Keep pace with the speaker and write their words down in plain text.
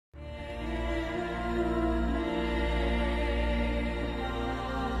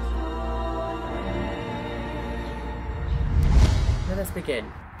us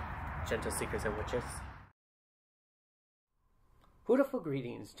begin, gentle seekers and witches. Hootiful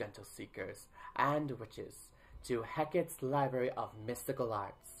greetings, gentle seekers and witches, to Hecate's library of mystical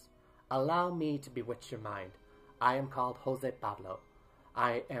arts. Allow me to bewitch your mind. I am called José Pablo.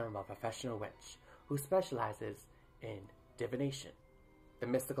 I am a professional witch who specializes in divination, the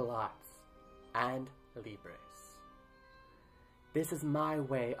mystical arts, and libers. This is my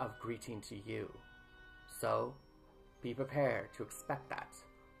way of greeting to you, so be prepared to expect that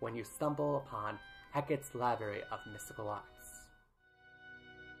when you stumble upon Hecate's library of mystical arts.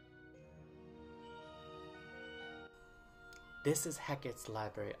 This is Hecate's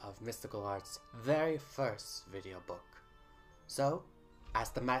library of mystical arts' very first video book. So,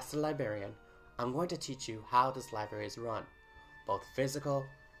 as the master librarian, I'm going to teach you how this library is run, both physical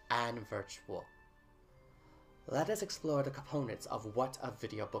and virtual. Let us explore the components of what a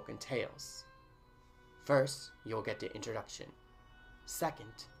video book entails. First, you'll get the introduction.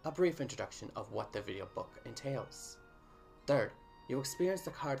 Second, a brief introduction of what the video book entails. Third, you'll experience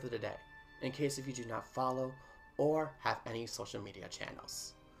the card of the day, in case if you do not follow or have any social media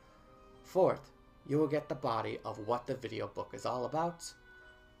channels. Fourth, you will get the body of what the video book is all about.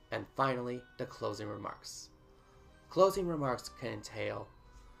 And finally, the closing remarks. Closing remarks can entail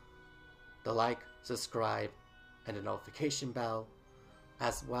the like, subscribe, and the notification bell,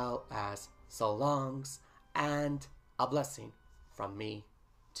 as well as so longs and a blessing from me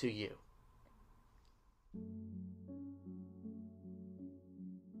to you.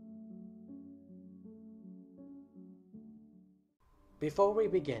 Before we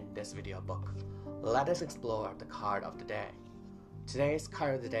begin this video book, let us explore the card of the day. Today's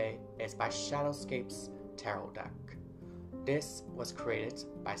card of the day is by Shadowscape's Tarot deck. This was created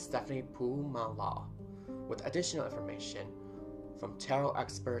by Stephanie Poo-Malaw, with additional information from tarot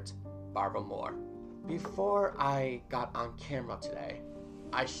expert Barbara Moore. Before I got on camera today,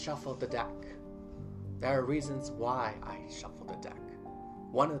 I shuffled the deck. There are reasons why I shuffled the deck.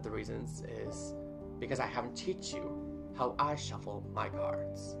 One of the reasons is because I haven't taught you how I shuffle my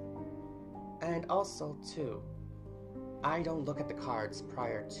cards. And also too, I don't look at the cards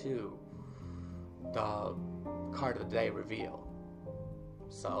prior to the card of the day reveal.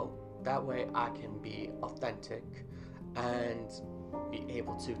 So that way I can be authentic and be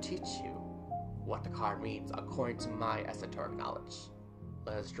able to teach you what the card means according to my esoteric knowledge.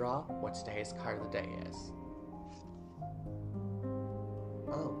 Let us draw what today's card of the day is.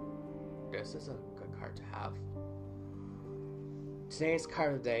 Oh, this is a good card to have. Today's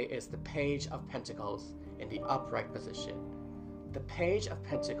card of the day is the Page of Pentacles in the upright position. The Page of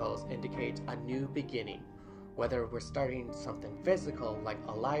Pentacles indicates a new beginning, whether we're starting something physical like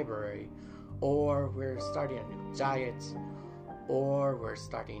a library, or we're starting a new diet, or we're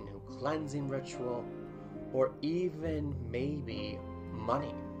starting a new cleansing ritual, or even maybe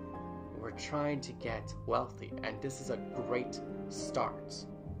money. We're trying to get wealthy, and this is a great start.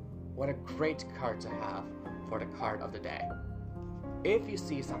 What a great card to have for the card of the day. If you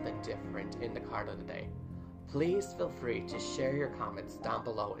see something different in the card of the day, please feel free to share your comments down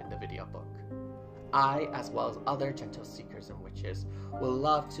below in the video book. I, as well as other gentle seekers and witches, will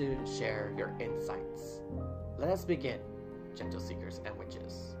love to share your insights. Let us begin, gentle seekers and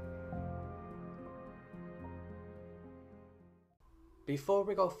witches. Before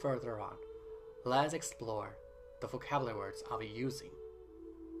we go further on, let's explore the vocabulary words I'll be using.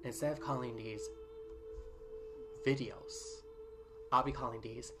 Instead of calling these videos, I'll be calling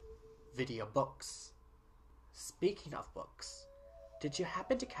these video books. Speaking of books, did you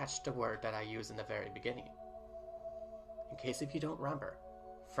happen to catch the word that I used in the very beginning? In case if you don't remember,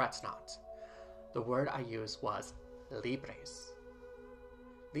 fret not. The word I used was libres.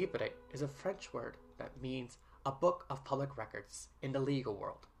 Libre is a French word that means a book of public records in the legal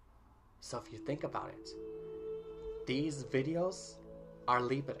world. So if you think about it, these videos are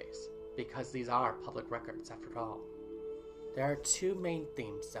libres because these are public records after all. There are two main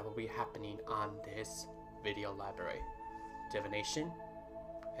themes that will be happening on this video library: divination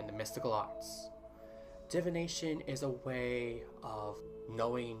and the mystical arts. Divination is a way of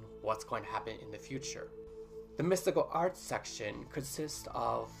knowing what's going to happen in the future. The mystical arts section consists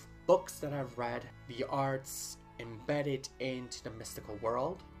of books that I've read, the arts embedded into the mystical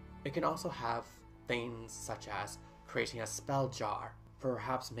world. It can also have things such as creating a spell jar,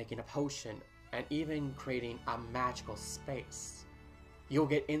 perhaps making a potion, and even creating a magical space. You'll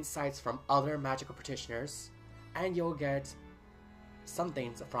get insights from other magical practitioners, and you'll get some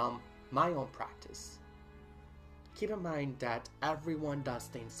things from my own practice. Keep in mind that everyone does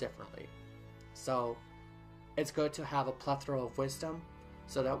things differently, so it's good to have a plethora of wisdom,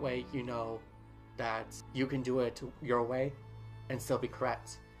 so that way you know that you can do it your way and still be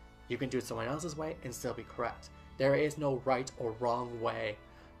correct. You can do it someone else's way and still be correct. There is no right or wrong way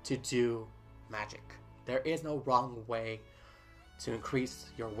to do magic. There is no wrong way to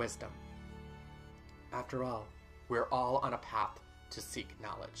increase your wisdom. After all, we're all on a path to seek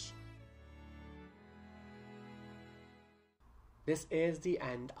knowledge. This is the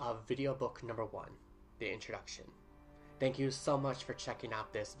end of video book number 1, the introduction. Thank you so much for checking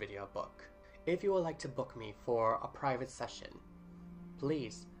out this video book. If you would like to book me for a private session,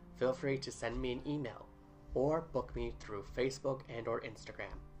 please feel free to send me an email or book me through Facebook and or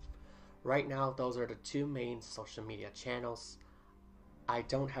Instagram. Right now, those are the 2 main social media channels. I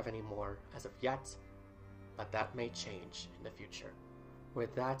don't have any more as of yet, but that may change in the future.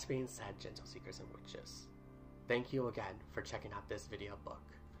 With that being said, gentle seekers and witches, thank you again for checking out this video book.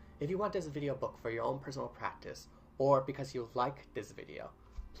 If you want this video book for your own personal practice, or because you like this video,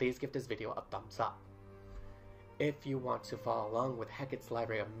 please give this video a thumbs up. If you want to follow along with Hecate's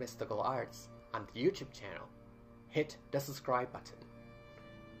Library of Mystical Arts on the YouTube channel, hit the subscribe button.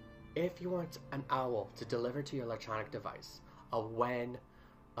 If you want an owl to deliver to your electronic device of when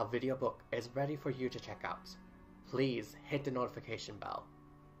a video book is ready for you to check out, please hit the notification bell.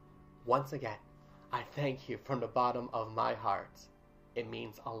 Once again, I thank you from the bottom of my heart. It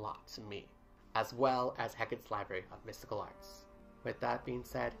means a lot to me, as well as Hecate's Library of Mystical Arts. With that being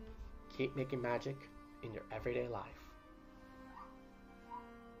said, keep making magic in your everyday life.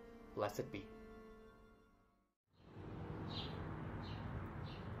 Blessed be.